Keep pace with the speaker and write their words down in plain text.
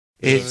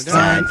It's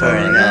time for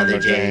another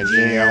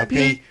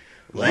JGLP.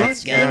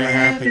 What's gonna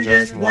happen?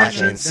 Just watch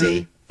and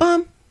see.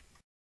 Bum.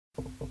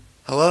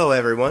 Hello,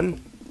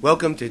 everyone.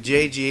 Welcome to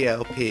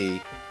JGLP.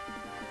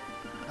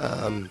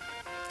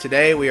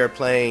 Today we are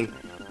playing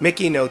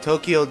Mickey no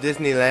Tokyo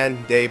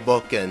Disneyland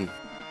Daibōken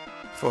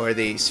for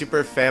the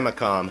Super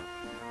Famicom,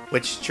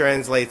 which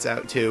translates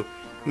out to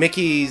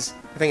Mickey's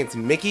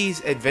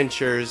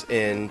Adventures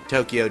in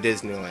Tokyo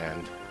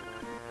Disneyland.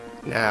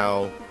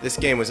 Now, this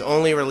game was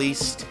only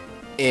released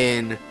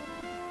in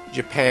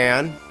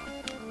Japan,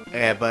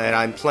 but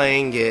I'm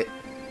playing it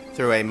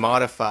through a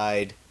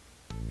modified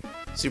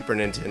Super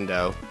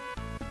Nintendo.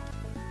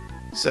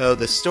 So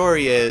the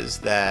story is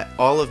that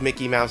all of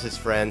Mickey Mouse's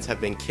friends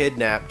have been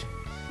kidnapped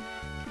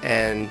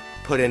and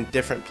put in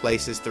different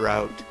places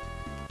throughout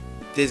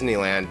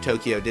Disneyland,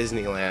 Tokyo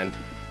Disneyland,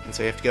 and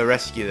so you have to go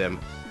rescue them.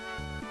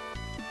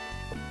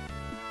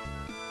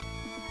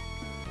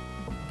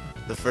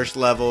 The first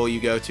level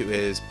you go to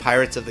is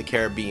Pirates of the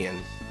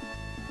Caribbean.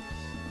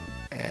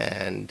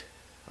 And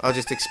I'll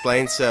just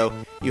explain. So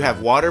you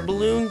have water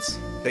balloons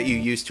that you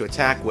use to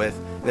attack with,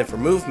 and then for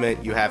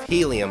movement you have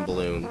helium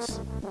balloons.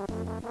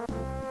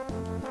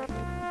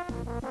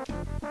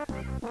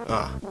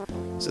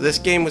 So this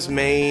game was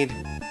made,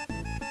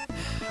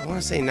 I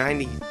want to say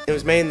it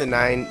was made in the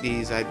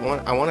 90s. I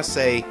want to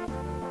say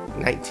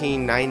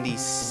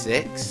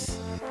 1996.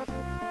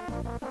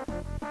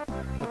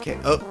 Okay.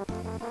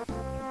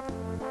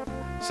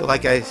 So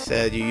like I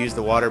said, you use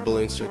the water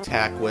balloons to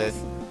attack with.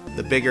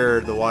 The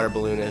bigger the water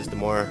balloon is, the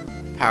more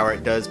power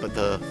it does, but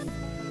the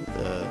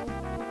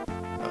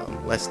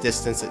less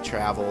distance it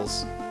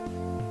travels.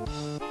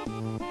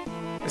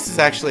 This is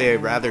actually a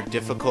rather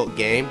difficult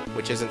game,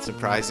 which isn't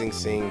surprising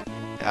seeing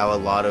how a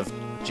lot of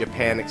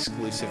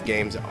Japan-exclusive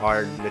games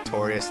are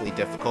notoriously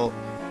difficult.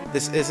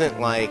 This isn't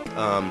like,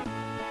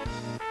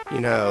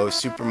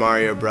 Super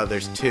Mario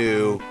Bros.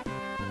 2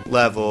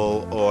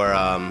 level or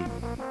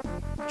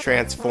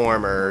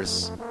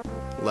Transformers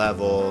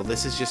level.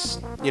 This is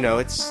just,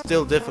 it's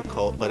still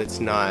difficult, but it's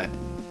not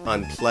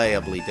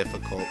unplayably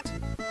difficult.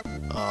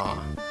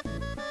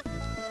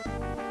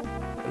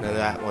 And then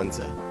that one's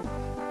there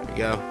we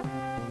go.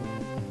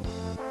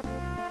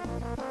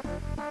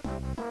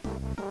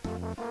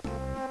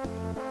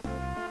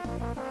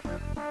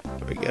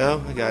 There we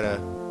go. I got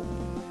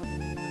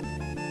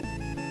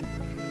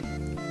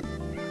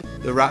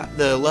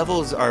the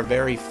levels are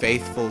very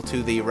faithful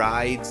to the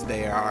rides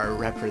they are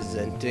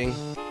representing.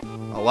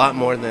 A lot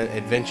more than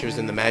Adventures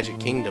in the Magic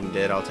Kingdom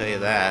did, I'll tell you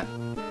that.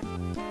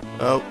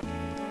 Oh.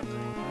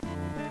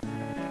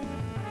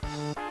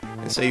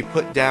 And so you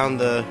put down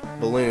the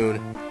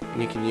balloon,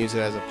 and you can use it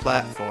as a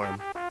platform.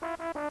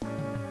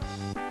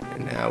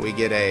 And now we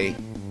get a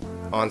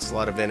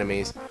onslaught of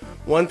enemies.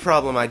 One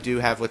problem I do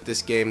have with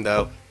this game,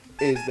 though,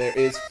 is there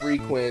is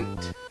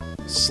frequent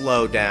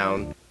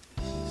slowdown.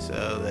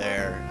 So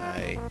there,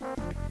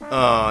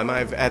 I'm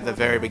at the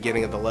very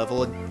beginning of the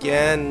level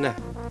again.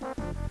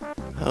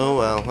 Oh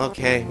well,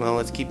 okay, well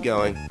let's keep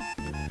going.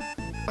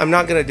 I'm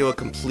not going to do a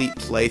complete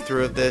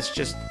playthrough of this,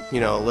 just,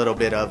 a little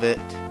bit of it.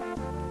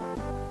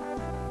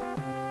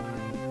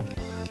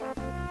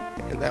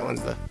 And that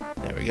one's there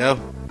we go.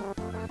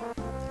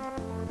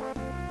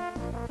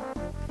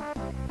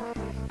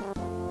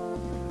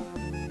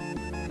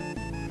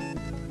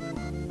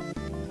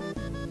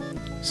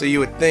 So you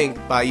would think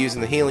by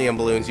using the helium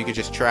balloons you could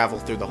just travel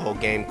through the whole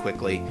game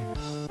quickly,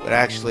 but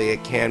actually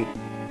it can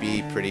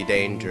be pretty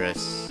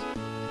dangerous.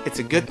 It's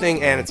a good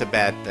thing and it's a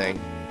bad thing.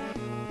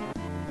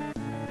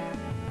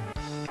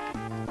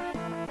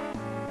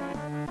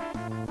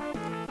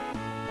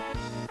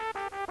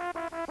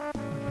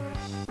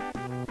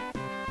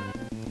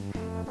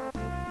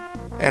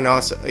 And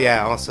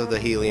also the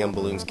helium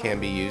balloons can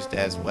be used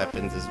as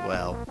weapons as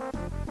well.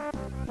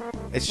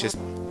 It's just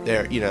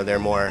they're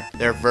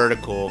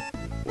vertical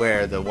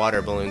where the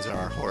water balloons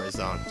are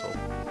horizontal.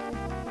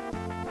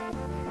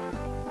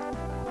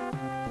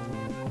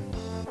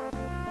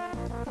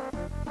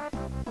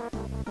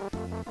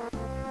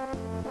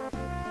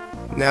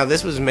 Now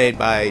this was made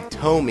by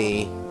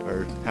Tomy,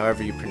 or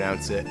however you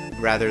pronounce it,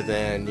 rather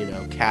than,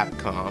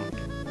 Capcom,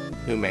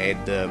 who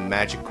made the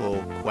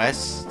Magical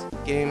Quest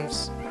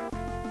games.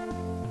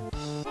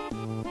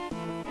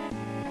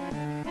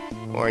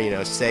 Or,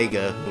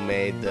 Sega, who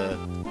made the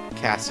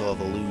Castle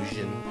of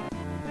Illusion.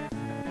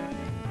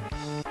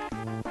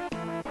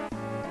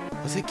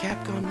 Was it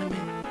Capcom that made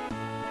it?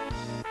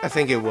 I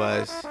think it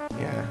was,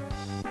 yeah.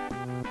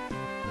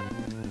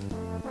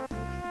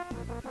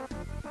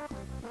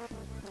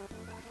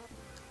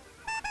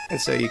 And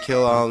so you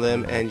kill all of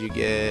them and you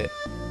get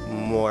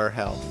more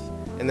health.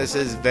 And this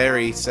is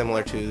very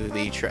similar to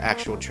the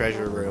actual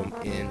treasure room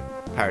in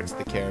Pirates of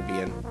the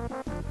Caribbean.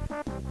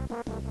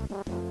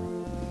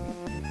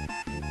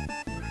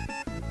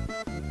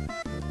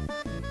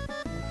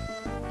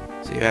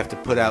 So you have to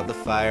put out the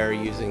fire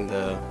using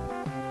the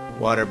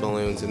water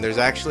balloons. And there's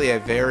actually a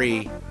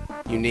very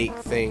unique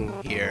thing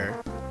here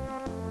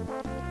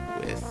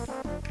with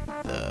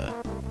the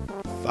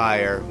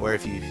fire, where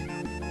if you...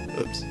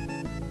 Oops.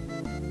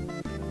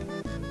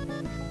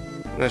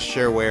 not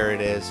sure where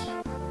it is.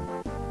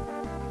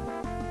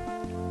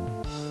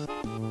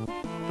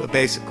 But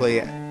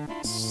basically,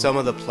 some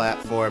of the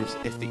platforms,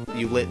 if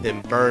you let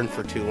them burn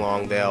for too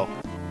long, they'll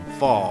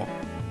fall.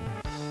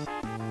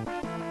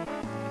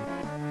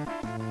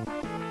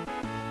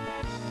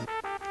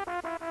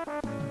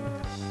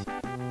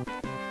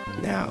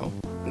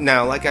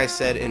 Now, like I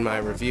said in my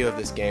review of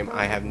this game,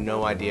 I have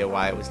no idea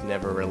why it was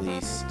never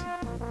released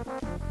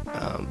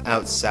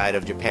outside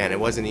of Japan. It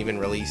wasn't even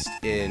released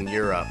in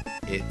Europe.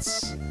 It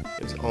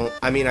was only,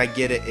 I mean, I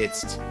get it.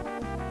 It's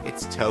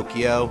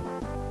Tokyo.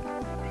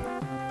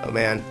 Oh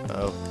man.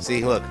 Oh,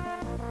 see, look.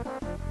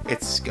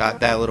 It's got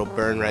that little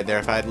burn right there.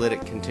 If I had let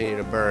it continue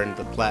to burn,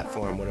 the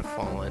platform would have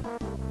fallen.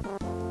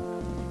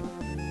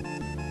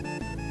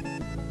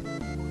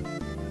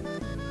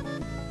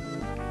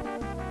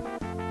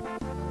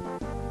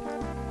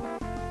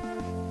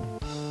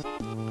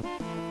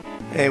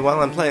 Hey, while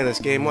I'm playing this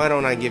game, why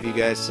don't I give you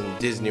guys some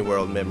Disney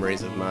World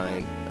memories of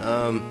mine?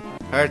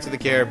 Pirates of the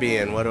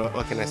Caribbean,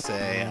 what can I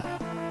say?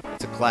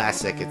 It's a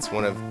classic. It's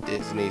one of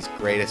Disney's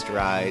greatest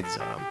rides.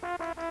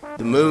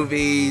 The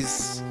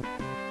movies,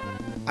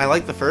 I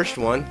like the first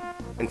one.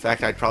 In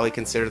fact, I'd probably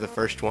consider the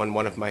first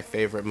one of my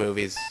favorite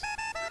movies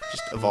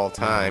just of all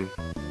time.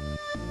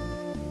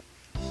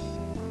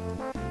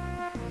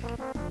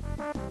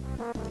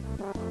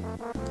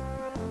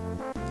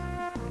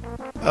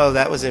 Oh,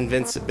 that was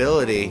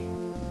invincibility.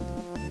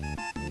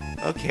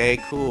 Okay,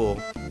 cool.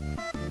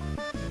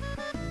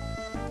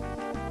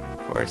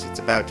 Of course, it's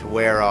about to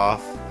wear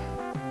off.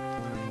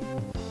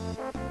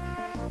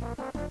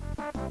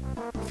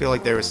 I feel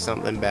like there was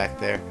something back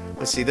there.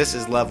 Let's see, this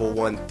is level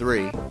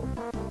 1-3.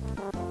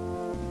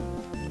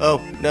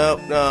 Oh, no,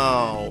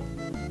 no.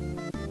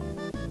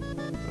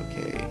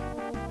 Okay.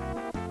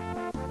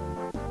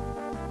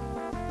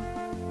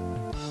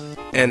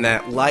 And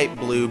that light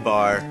blue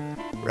bar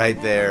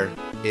right there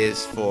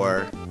is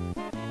for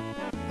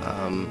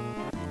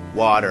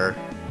water.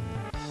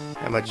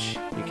 How much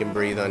you can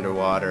breathe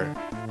underwater.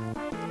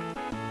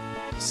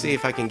 See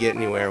if I can get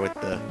anywhere with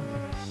the...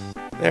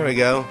 There we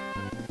go.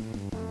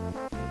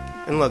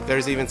 And look,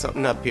 there's even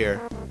something up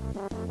here.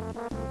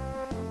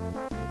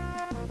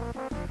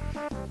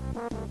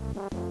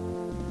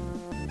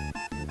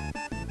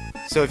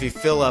 So if you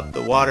fill up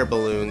the water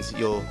balloons,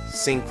 you'll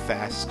sink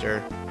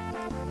faster.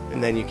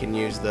 And then you can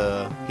use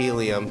the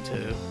helium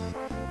to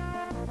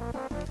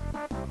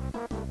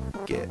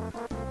get...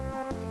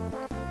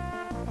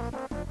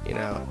 You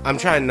know, I'm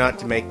trying not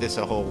to make this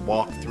a whole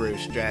walkthrough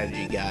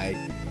strategy guide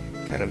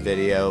kind of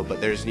video,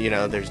 but there's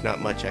not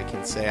much I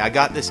can say. I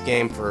got this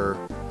game for...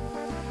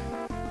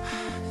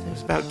 It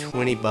was about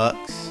 20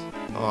 bucks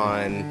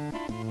on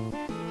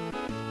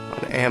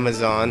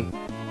Amazon.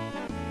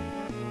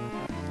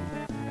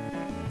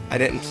 I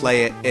didn't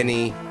play it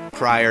any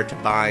prior to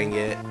buying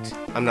it.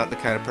 I'm not the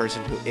kind of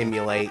person who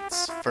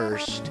emulates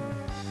first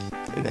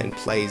and then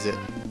plays it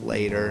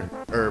later,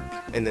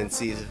 and then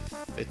sees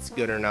if it's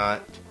good or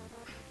not.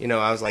 You know,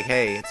 I was like,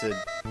 hey, it's a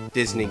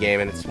Disney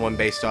game and it's one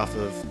based off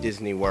of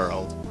Disney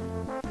World.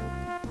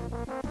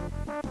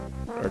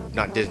 Or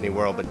not Disney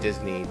World, but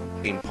Disney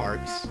theme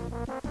parks.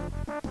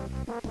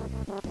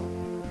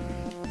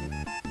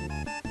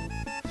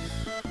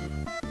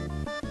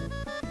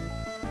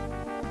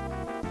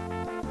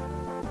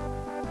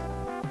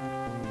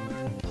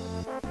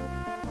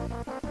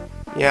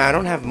 Yeah, I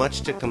don't have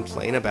much to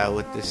complain about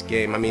with this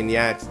game. I mean,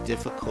 yeah, it's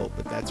difficult,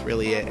 but that's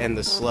really it. And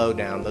the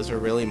slowdown, those are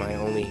really my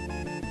only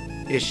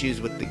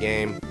issues with the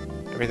game.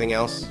 Everything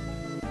else,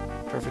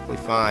 perfectly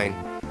fine.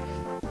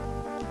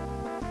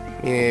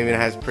 I mean, it even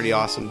has pretty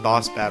awesome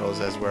boss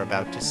battles, as we're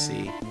about to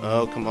see.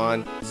 Oh, come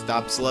on.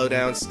 Stop, slow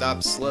down,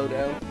 stop, slow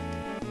down.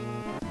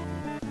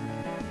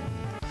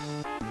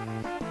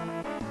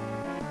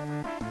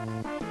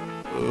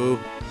 Ooh.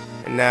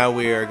 And now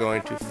we are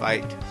going to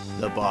fight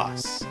the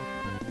boss.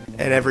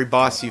 And every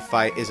boss you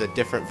fight is a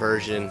different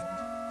version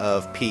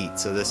of Pete.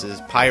 So this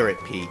is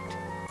Pirate Pete.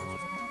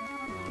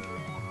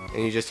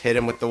 And you just hit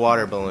him with the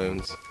water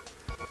balloons.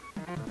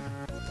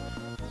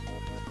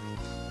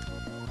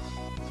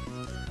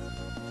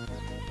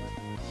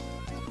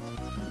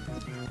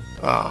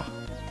 Ah.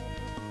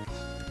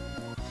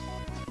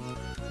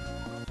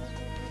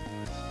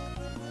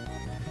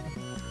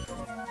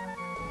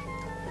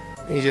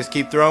 And you just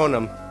keep throwing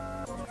them.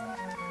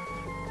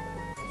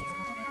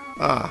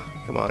 Ah,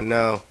 come on,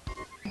 no.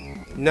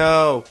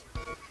 No!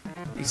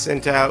 He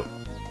sent out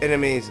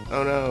enemies.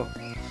 Oh no.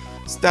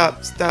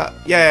 Stop, stop.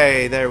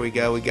 Yay, there we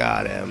go, we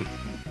got him.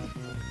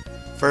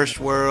 First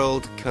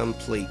world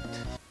complete.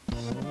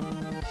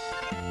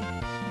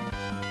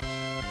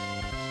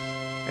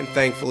 And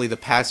thankfully the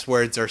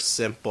passwords are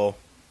simple.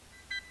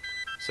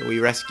 So we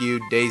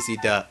rescued Daisy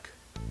Duck.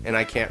 And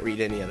I can't read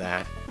any of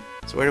that.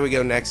 So where do we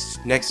go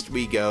next? Next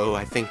we go,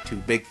 I think, to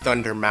Big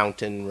Thunder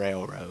Mountain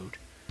Railroad.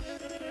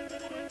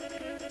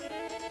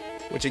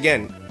 Which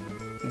again,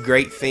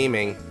 great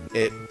theming.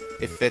 It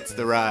fits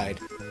the ride.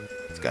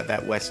 It's got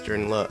that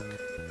western look.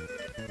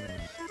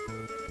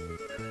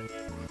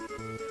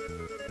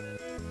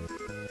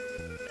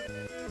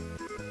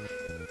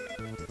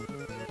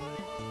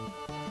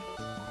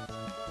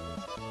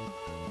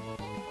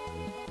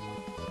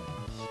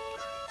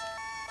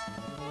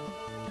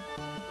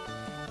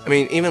 I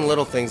mean, even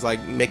little things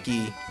like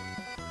Mickey,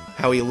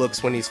 how he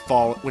looks when he's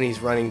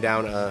running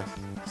down a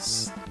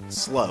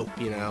slope,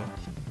 you know.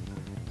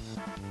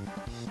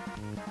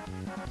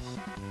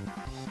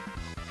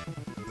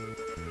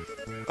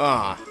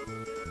 Ah.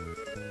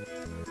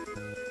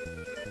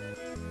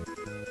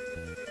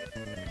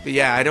 But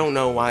yeah, I don't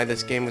know why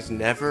this game was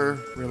never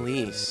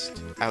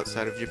released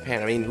outside of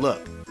Japan. I mean,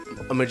 look,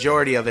 a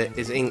majority of it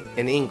is in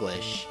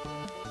English.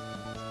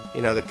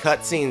 You know, the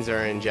cutscenes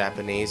are in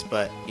Japanese,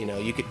 but, you know,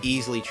 you could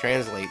easily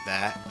translate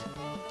that.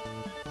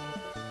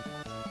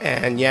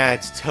 And yeah,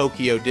 it's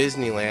Tokyo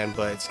Disneyland,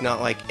 but it's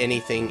not like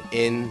anything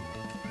in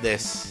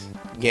this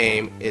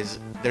game is...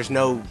 There's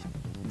no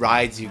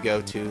rides you go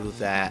to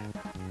that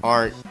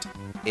aren't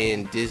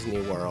in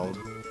Disney World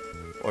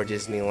or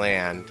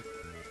Disneyland.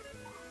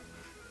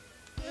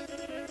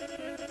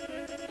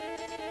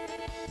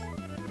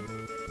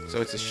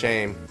 So it's a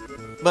shame.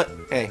 But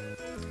hey,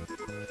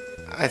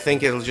 I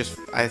think it's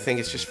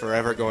just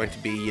forever going to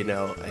be, you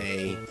know,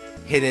 a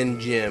hidden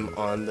gem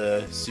on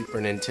the Super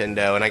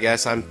Nintendo, and I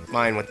guess I'm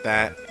fine with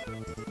that.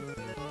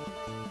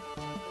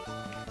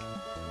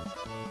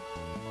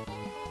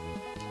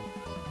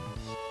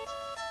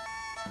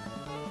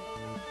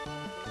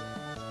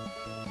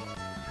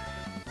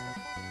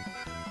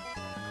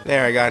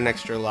 There, I got an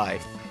extra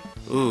life.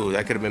 Ooh,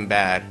 that could have been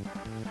bad.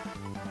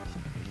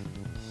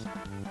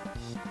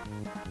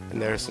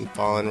 And there's some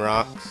fallen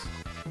rocks.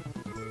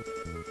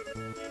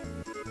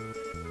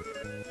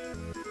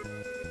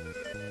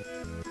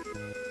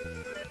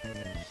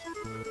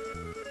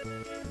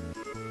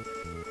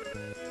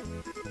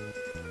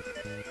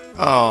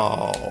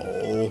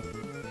 Oh.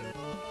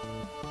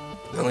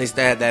 At least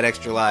I had that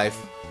extra life.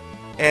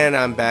 And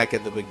I'm back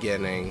at the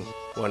beginning.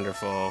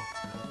 Wonderful.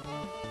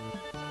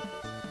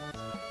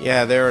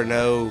 Yeah, there are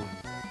no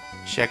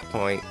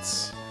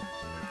checkpoints.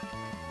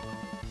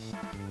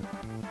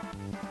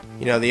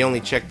 You know, the only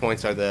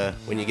checkpoints are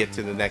when you get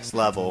to the next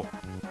level.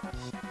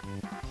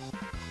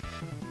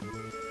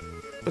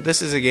 But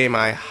this is a game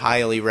I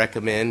highly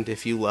recommend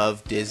if you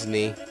love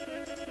Disney,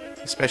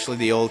 especially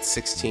the old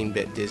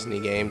 16-bit Disney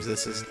games.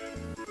 This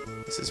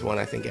is one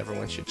I think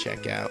everyone should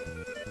check out.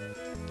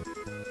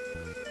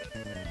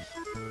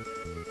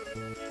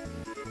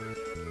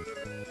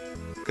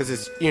 Because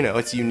it's, you know,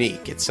 it's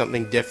unique. It's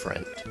something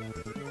different.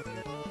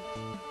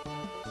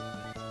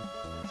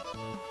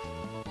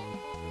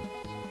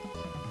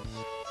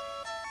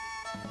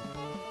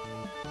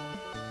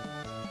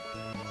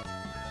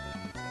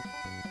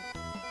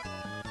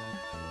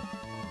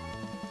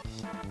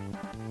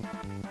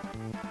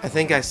 I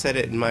think I said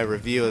it in my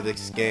review of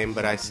this game,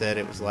 but I said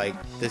it was like,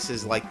 this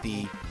is like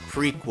the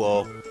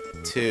prequel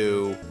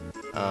to,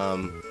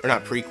 or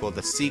not prequel,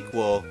 the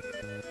sequel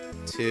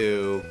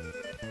to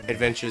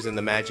Adventures in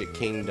the Magic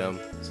Kingdom,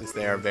 since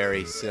they are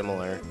very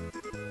similar.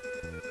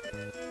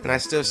 And I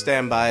still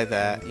stand by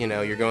that, you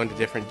know, you're going to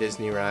different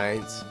Disney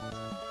rides.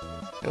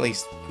 At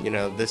least, you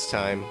know, this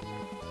time,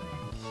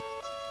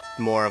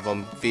 more of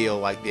them feel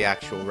like the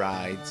actual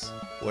rides.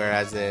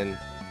 Whereas in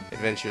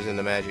Adventures in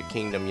the Magic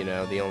Kingdom, you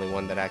know, the only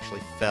one that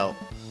actually felt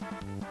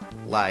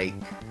like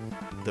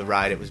the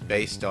ride it was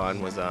based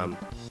on was,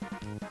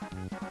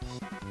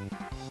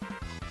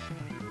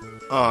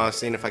 oh,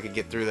 seeing if I could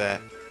get through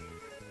that.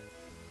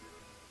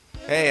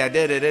 Hey, I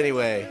did it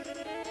anyway.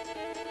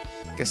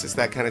 Guess it's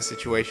that kind of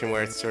situation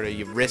where it's sort of,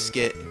 you risk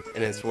it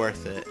and it's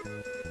worth it.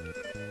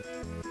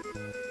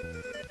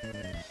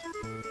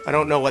 I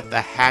don't know what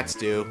the hats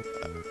do.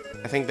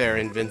 I think they're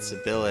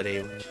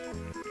invincibility, which...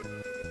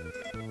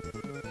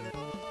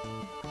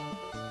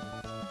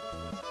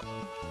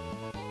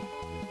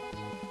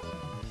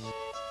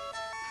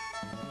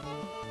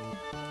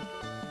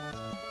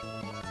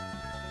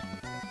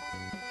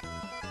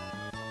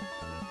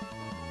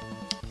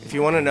 If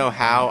you want to know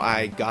how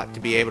I got to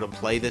be able to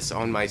play this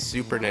on my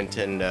Super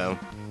Nintendo,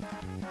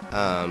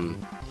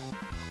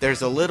 there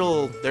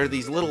are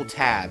these little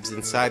tabs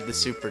inside the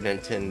Super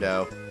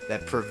Nintendo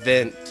that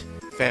prevent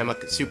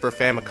Super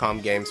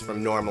Famicom games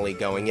from normally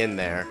going in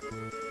there.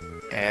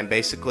 And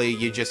basically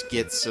you just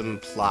get some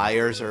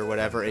pliers or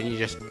whatever and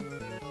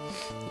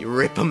you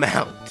rip them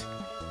out.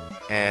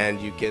 And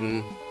you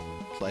can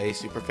play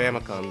Super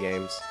Famicom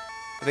games.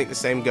 I think the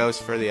same goes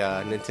for the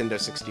Nintendo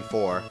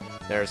 64.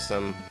 There's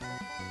some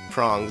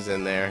prongs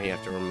in there you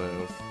have to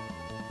remove.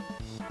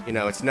 You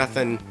know, it's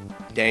nothing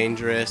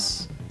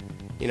dangerous.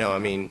 You know, I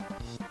mean,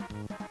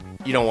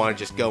 you don't want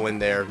to just go in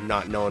there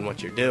not knowing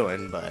what you're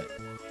doing, but...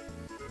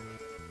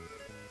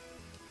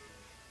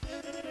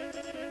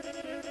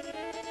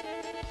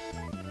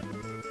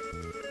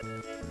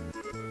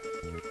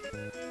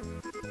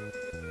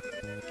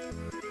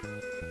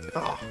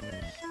 Oh.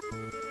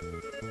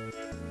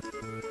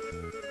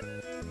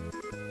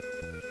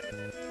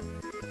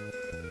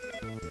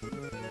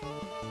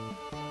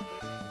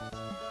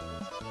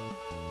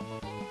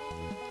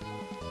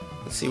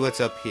 Let's see what's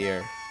up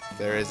here. If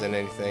there isn't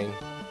anything.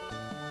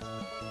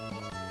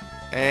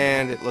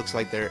 And it looks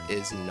like there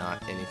is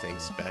not anything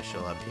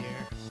special up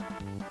here.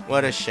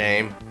 What a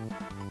shame.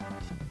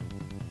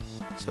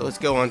 So let's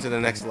go on to the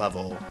next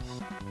level.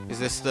 Is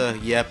this the...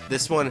 Yep,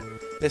 this one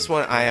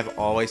I have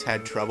always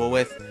had trouble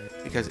with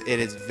because it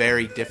is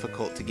very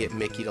difficult to get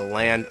Mickey to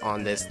land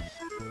on this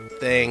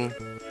thing.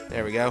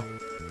 There we go.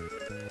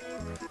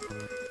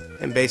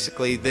 And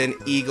basically then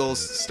eagles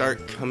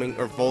start coming,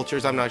 or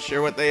vultures, I'm not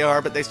sure what they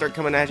are, but they start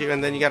coming at you,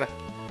 and then you gotta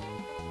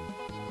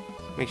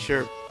make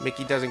sure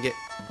Mickey doesn't get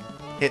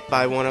hit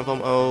by one of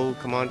them. Oh,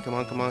 come on, come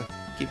on, come on.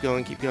 Keep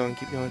going, keep going,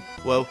 keep going.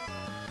 Whoa.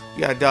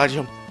 You gotta dodge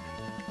them.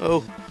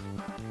 Oh.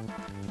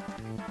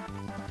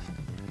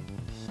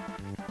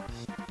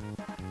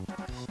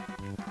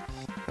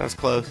 That was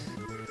close.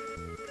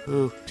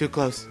 Ooh, too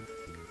close.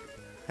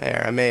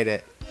 There, I made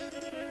it.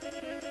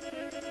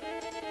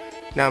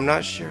 Now, I'm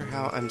not sure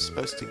how I'm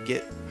supposed to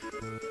get...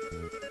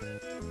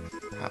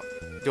 How...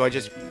 Do I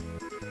just...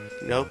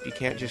 Nope, you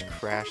can't just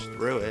crash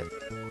through it.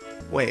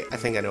 Wait, I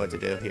think I know what to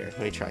do. Here,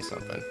 let me try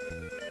something.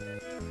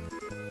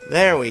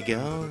 There we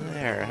go.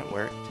 There, that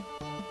worked.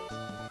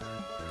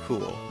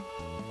 Cool.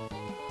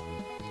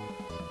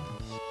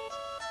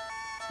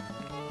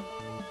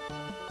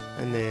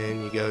 And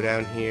then you go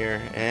down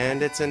here,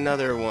 and it's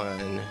another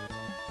one.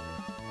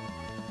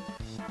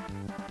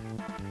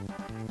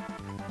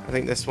 I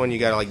think this one you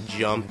gotta like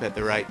jump at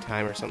the right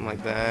time or something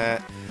like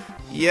that.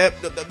 Yep.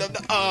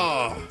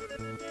 Oh.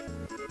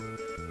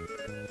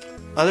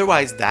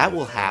 Otherwise, that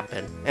will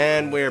happen.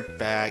 And we're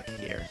back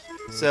here.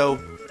 So,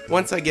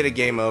 once I get a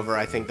game over,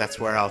 I think that's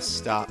where I'll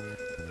stop.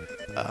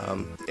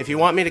 If you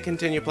want me to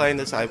continue playing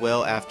this, I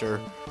will after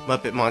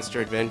Muppet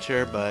Monster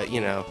Adventure, but, you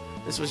know,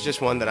 this was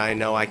just one that I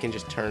know I can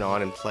just turn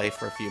on and play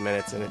for a few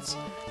minutes, and it's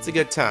a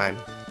good time.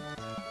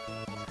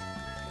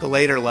 The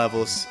later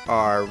levels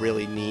are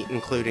really neat,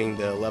 including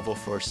the level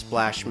for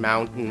Splash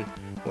Mountain,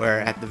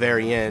 where at the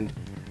very end,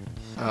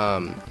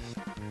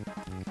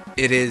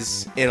 it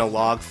is in a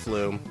log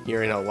flume.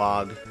 You're in a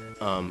log,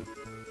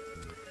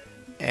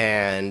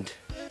 and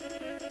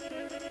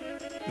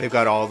they've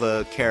got all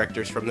the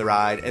characters from the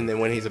ride, and then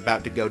when he's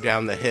about to go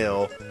down the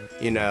hill,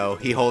 you know,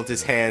 he holds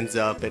his hands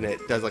up and it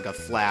does like a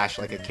flash,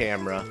 like a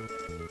camera.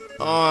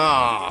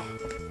 Oh,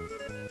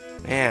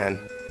 man.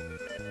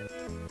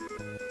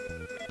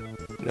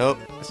 Nope,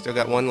 I still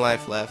got one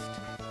life left.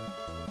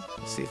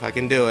 Let's see if I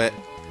can do it.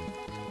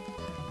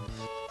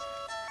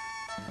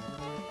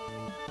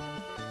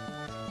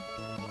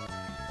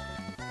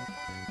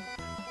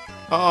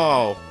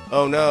 Oh,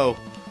 oh no,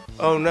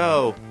 oh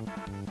no.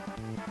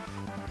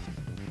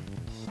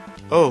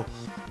 Oh,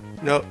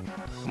 no,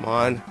 come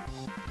on.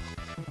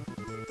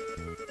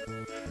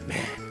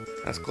 Man,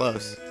 that's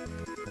close.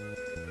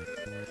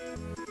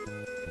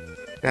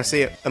 Now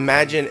see,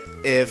 imagine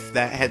if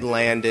that had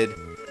landed,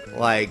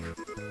 like,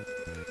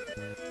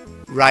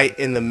 right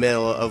in the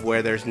middle of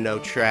where there's no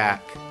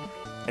track,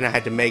 and I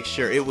had to make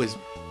sure it was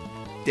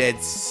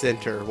dead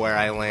center where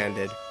I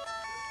landed.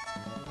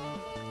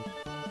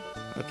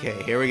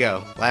 Okay, here we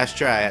go. Last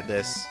try at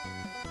this.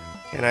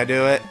 Can I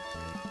do it?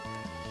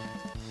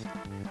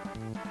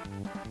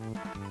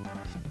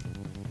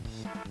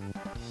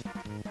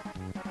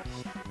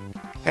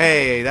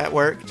 Hey, that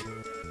worked.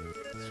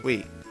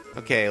 Sweet.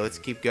 Okay, let's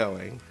keep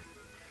going.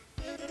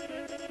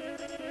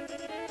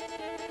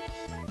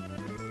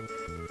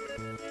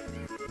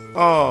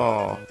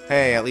 Oh,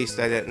 hey, at least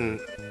I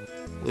didn't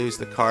lose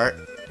the cart.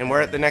 And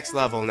we're at the next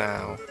level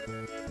now.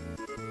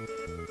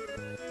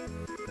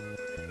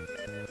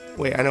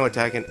 Wait, I know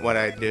what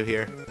I do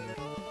here.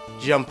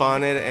 Jump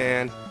on it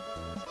and...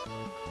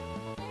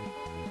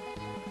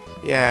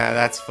 Yeah,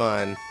 that's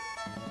fun.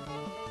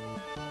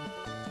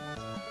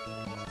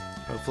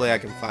 Hopefully I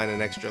can find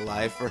an extra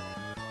life or...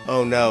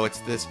 Oh no, it's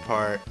this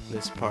part.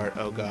 This part,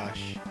 oh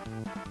gosh.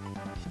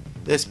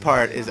 This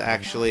part is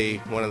actually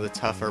one of the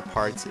tougher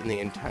parts in the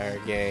entire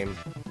game.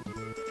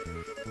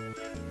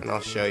 And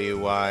I'll show you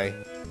why.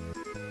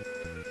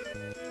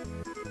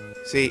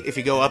 See, if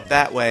you go up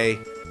that way,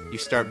 you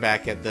start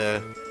back at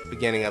the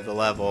beginning of the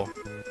level.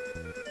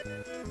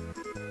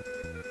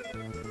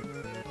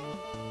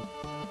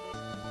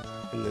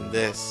 And then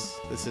this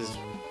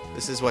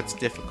is what's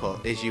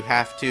difficult, is you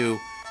have to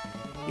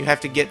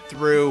get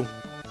through,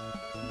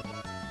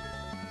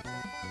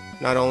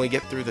 not only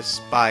get through the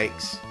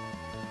spikes,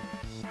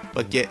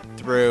 but get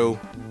through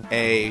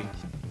a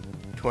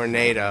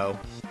tornado.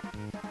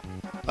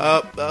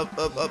 Up, up,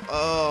 up, up,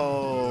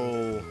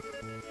 oh.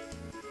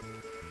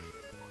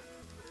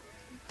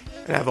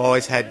 And I've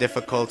always had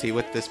difficulty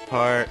with this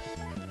part.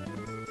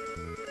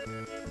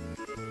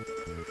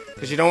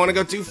 Because you don't want to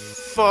go too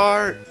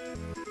far.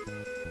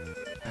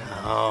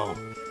 Oh.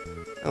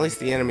 At least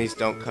the enemies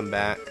don't come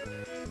back.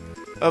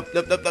 Oh,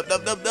 nope, nope, nope,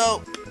 nope, nope,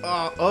 nope.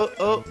 Oh, oh,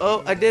 oh,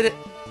 oh, I did it.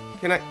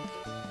 Can I?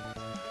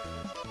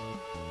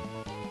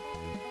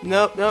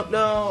 Nope, nope,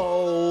 no.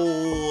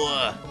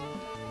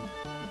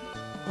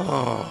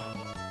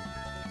 Oh.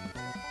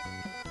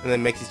 And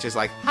then Mickey's just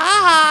like,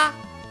 ha ha.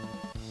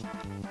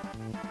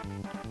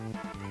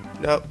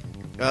 Nope,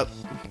 nope.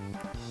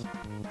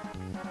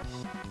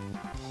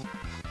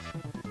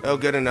 Oh,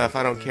 good enough.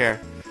 I don't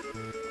care.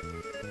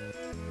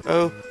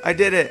 Oh, I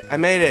did it. I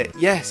made it.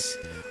 Yes.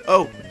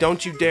 Oh,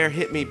 don't you dare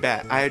hit me,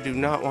 bat. I do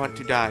not want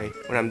to die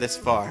when I'm this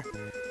far.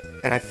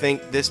 And I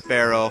think this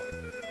barrel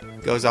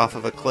goes off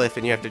of a cliff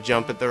and you have to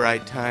jump at the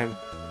right time.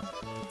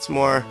 It's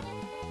more...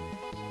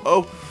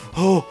 Oh,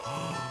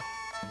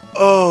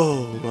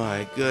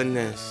 my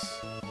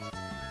goodness.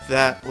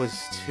 That was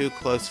too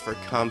close for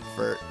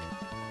comfort.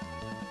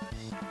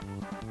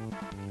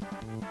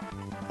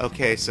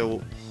 Okay,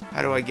 so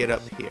how do I get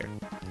up here?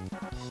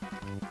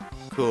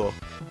 Cool.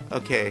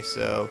 Okay,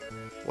 so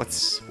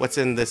what's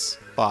in this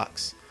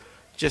box?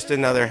 Just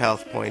another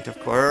health point, of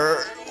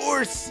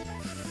course.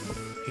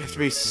 You have to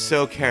be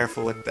so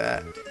careful with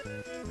that.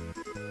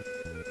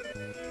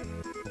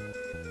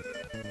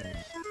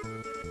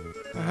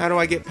 How do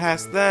I get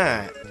past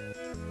that?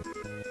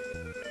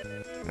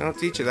 I don't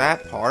teach you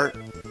that part.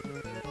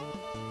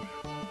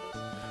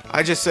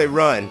 I just say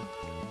run.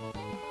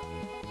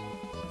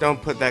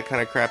 Don't put that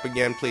kind of crap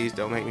again, please.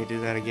 Don't make me do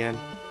that again.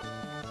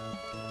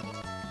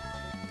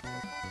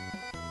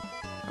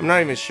 I'm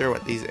not even sure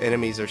what these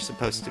enemies are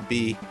supposed to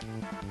be.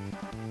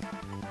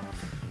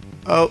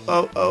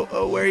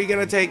 Oh, where are you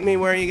gonna take me?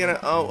 Where are you gonna...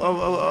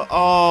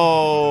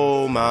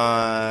 Oh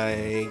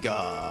my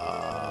god.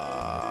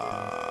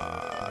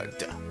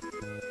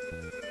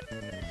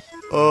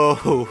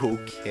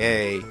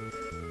 Okay.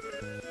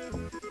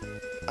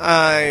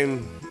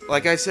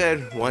 Like I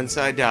said, once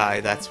I die,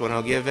 that's when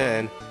I'll give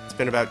in. It's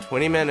been about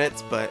 20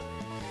 minutes, but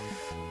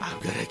I'm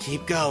gonna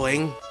keep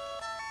going.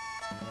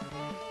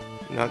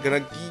 I'm not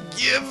gonna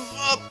give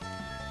up.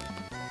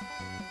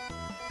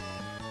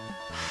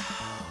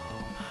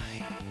 Oh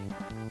my.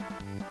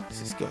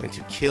 This is going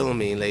to kill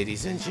me,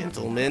 ladies and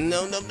gentlemen.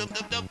 No.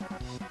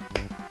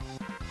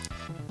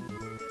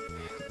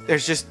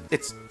 There's just,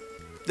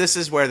 this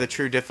is where the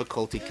true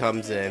difficulty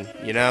comes in,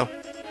 you know?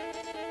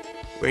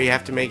 Where you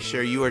have to make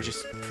sure you are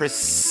just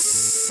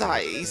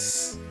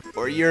precise,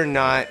 or you're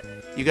not.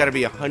 You gotta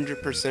be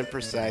 100%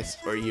 precise,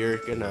 or you're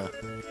gonna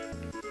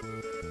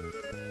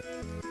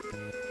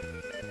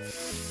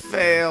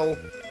fail.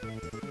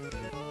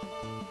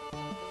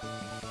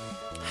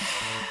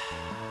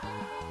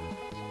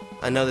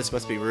 I know this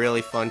must be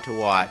really fun to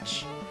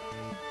watch.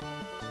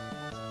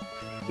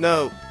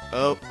 No.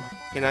 Oh,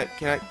 can I?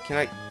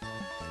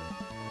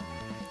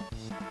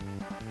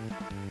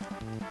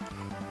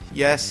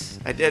 Yes,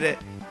 I did it.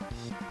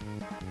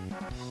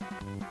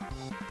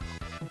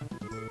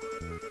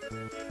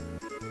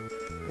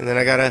 And then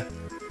I gotta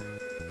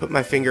put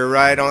my finger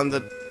right on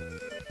the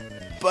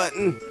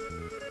button.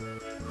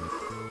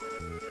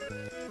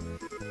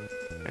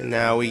 And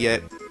now we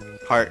get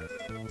part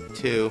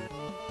 2.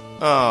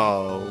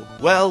 Oh,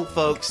 well,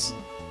 folks,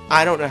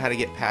 I don't know how to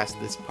get past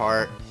this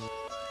part.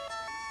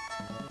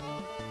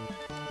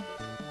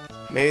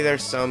 Maybe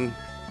there's some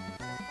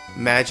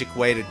magic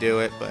way to do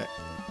it, but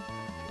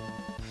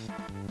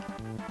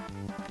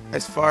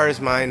as far as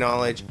my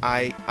knowledge,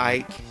 I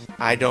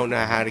don't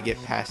know how to get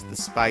past the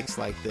spikes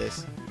like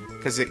this,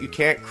 because you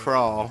can't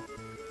crawl.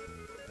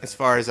 As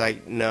far as I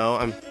know,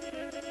 I'm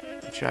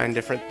trying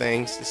different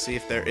things to see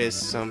if there is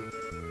some.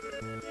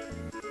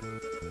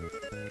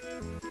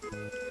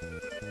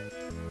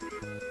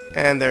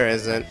 And there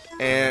isn't,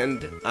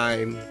 and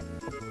I'm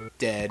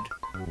dead.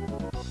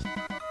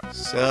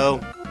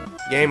 So,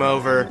 game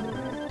over.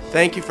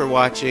 Thank you for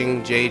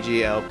watching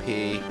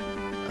JGLP.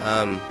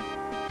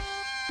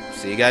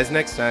 See you guys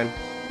next time.